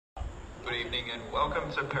Good evening and welcome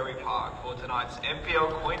to Perry Park for tonight's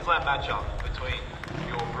NPL Queensland matchup between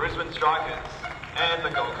your Brisbane Strikers and the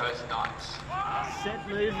Gold Coast Knights. Set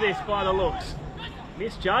move this by the looks.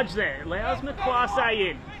 Misjudged there. Allows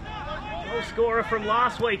McQuasse in. Goal scorer from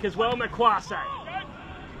last week as well, McQuasse.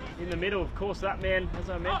 In the middle, of course, that man, as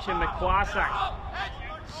I mentioned, McQuasse,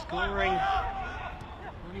 scoring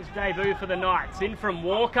on his debut for the Knights. In from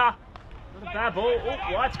Walker. Not a bad ball.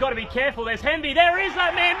 Oh, White's got to be careful. There's Hemby. There is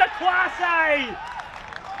that man, McQuasse!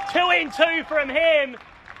 2 in 2 from him.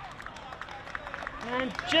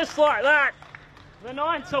 And just like that, the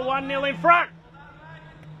Knights are 1-0 in front.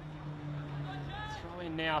 Throw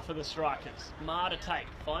in now for the Strikers. Ma to take.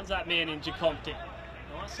 Finds that man in Jacompton.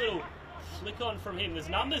 Nice little flick on from him. There's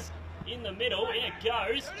numbers in the middle. In it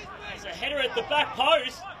goes. There's a header at the back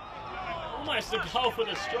post. Almost a goal for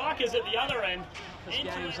the Strikers at the other end. First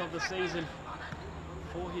games of the season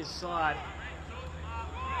for his side.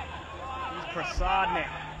 Here's Prasad now.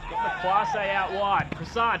 Got McQuasse out wide.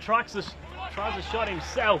 Prasad tries a shot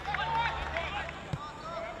himself.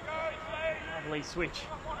 Lovely switch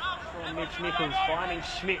from Mitch Nichols, finding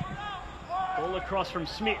Schmidt. Ball across from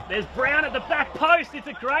Schmidt. There's Brown at the back post. It's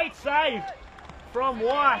a great save from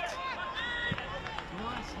White.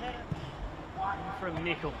 Nice header from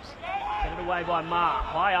Nichols. Headed away by Ma.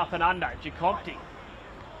 High up and under. Jacompton.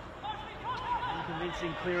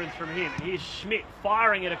 Convincing clearance from him. Here's Schmidt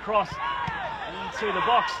firing it across into the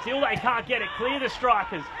box. Still they can't get it. Clear the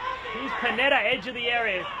Strikers. Here's Panetta, edge of the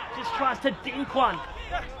area. Just tries to dink one.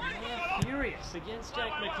 Furious against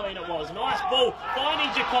Jake McLean it was. Nice ball.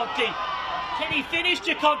 Finding Jacompton. Can he finish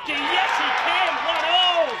Jacompton? Yes, he can.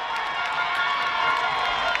 1-0.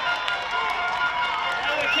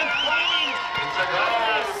 They were complaining a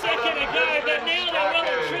second ago, but now they're well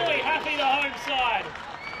and truly happy, the home side.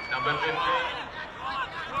 Number 15.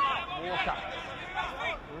 Walker.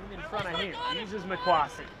 Room in front of him. Uses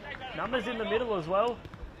McQuasse. Numbers in the middle as well.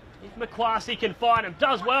 If McQuasse can find him,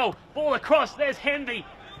 does well. Ball across. There's Hemby.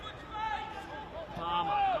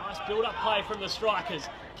 Palmer. Nice build-up play from the Strikers.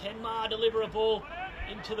 Can Ma deliver a ball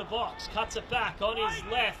into the box? Cuts it back on his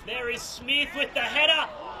left. There is Smith with the header.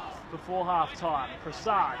 Before half-time,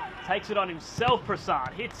 Prasad takes it on himself.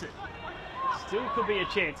 Prasad hits it. Still could be a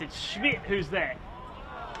chance. It's Schmidt who's there.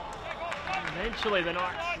 Eventually the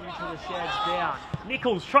Knights into the sheds down.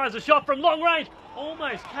 Nichols tries a shot from long range.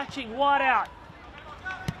 Almost catching White out.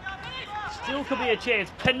 Still could be a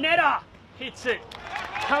chance. Panetta hits it.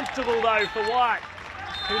 Comfortable though for White,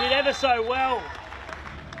 who did ever so well.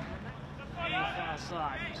 On the far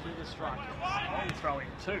side to the Strikers. On throw in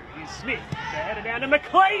two. Here's Smith. They headed down to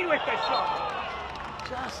McLean with the shot.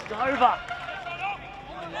 Just over.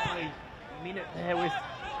 Only a minute there with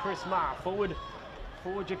Chris Ma. Forward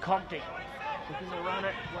for Jacompton. Looking to run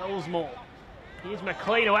it Wellsmore. Here's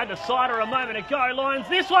McLean, who had the cider a moment ago. Lines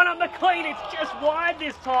this one up McLean. It's just wide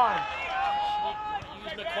this time.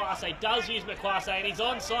 Use McQuasse. Does use McQuasse, and he's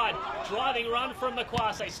onside. Driving run from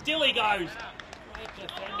McQuasse. Still he goes. Great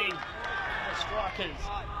defending the Strikers.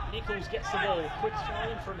 Nichols gets the ball. Quick throw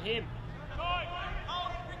in from him.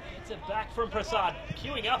 Gets it back from Prasad.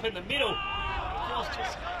 Queuing up in the middle. Nichols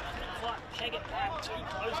just peg it back too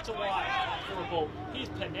close to White for a ball. Here's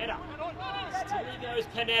Panetta. Still he goes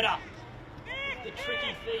Panetta. The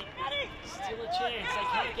tricky feet. Still a chance. They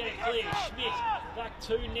can't get it clear. Schmidt back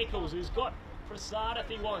to Nichols, who's got Prasad if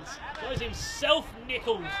he wants. Goes himself,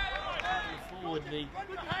 Nichols. Forward the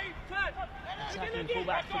attacking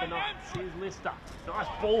fullback for the Knights. Here's Lister. Nice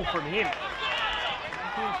ball from him.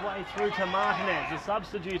 Making his way through to Martinez. The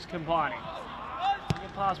substitutes combining.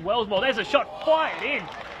 Get past Wellsmore. There's a shot. Fired in.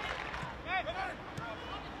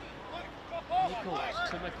 Nichols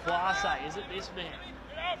to McQuasse. Is it this man?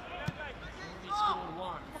 He scored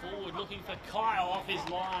one. Forward looking for Kyle off his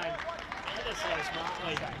line. Ever so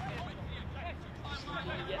smartly. Just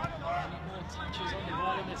looking to get more touches on the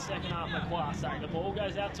ball in the second half. McQuasse. The ball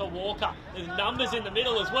goes out to Walker. There's numbers in the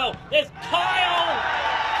middle as well. There's Kyle!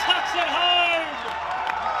 Tucks it home!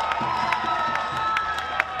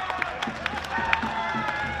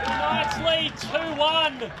 The Knights lead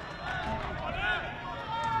 2-1.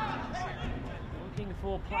 Looking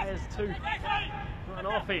for players to run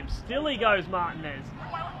off him. Still he goes Martinez.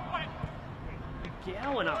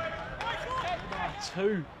 McGowan up by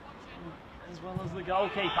 2, as well as the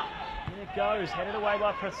goalkeeper. Here it goes, headed away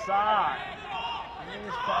by Prasad. And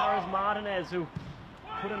as far as Martinez, who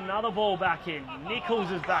put another ball back in.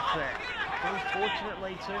 Nichols is back there.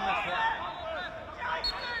 Unfortunately to McLean.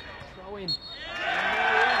 Throw in. And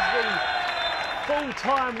there is the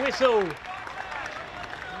full-time whistle.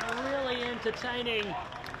 A really entertaining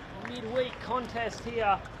midweek contest here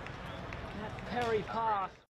at Perry Park.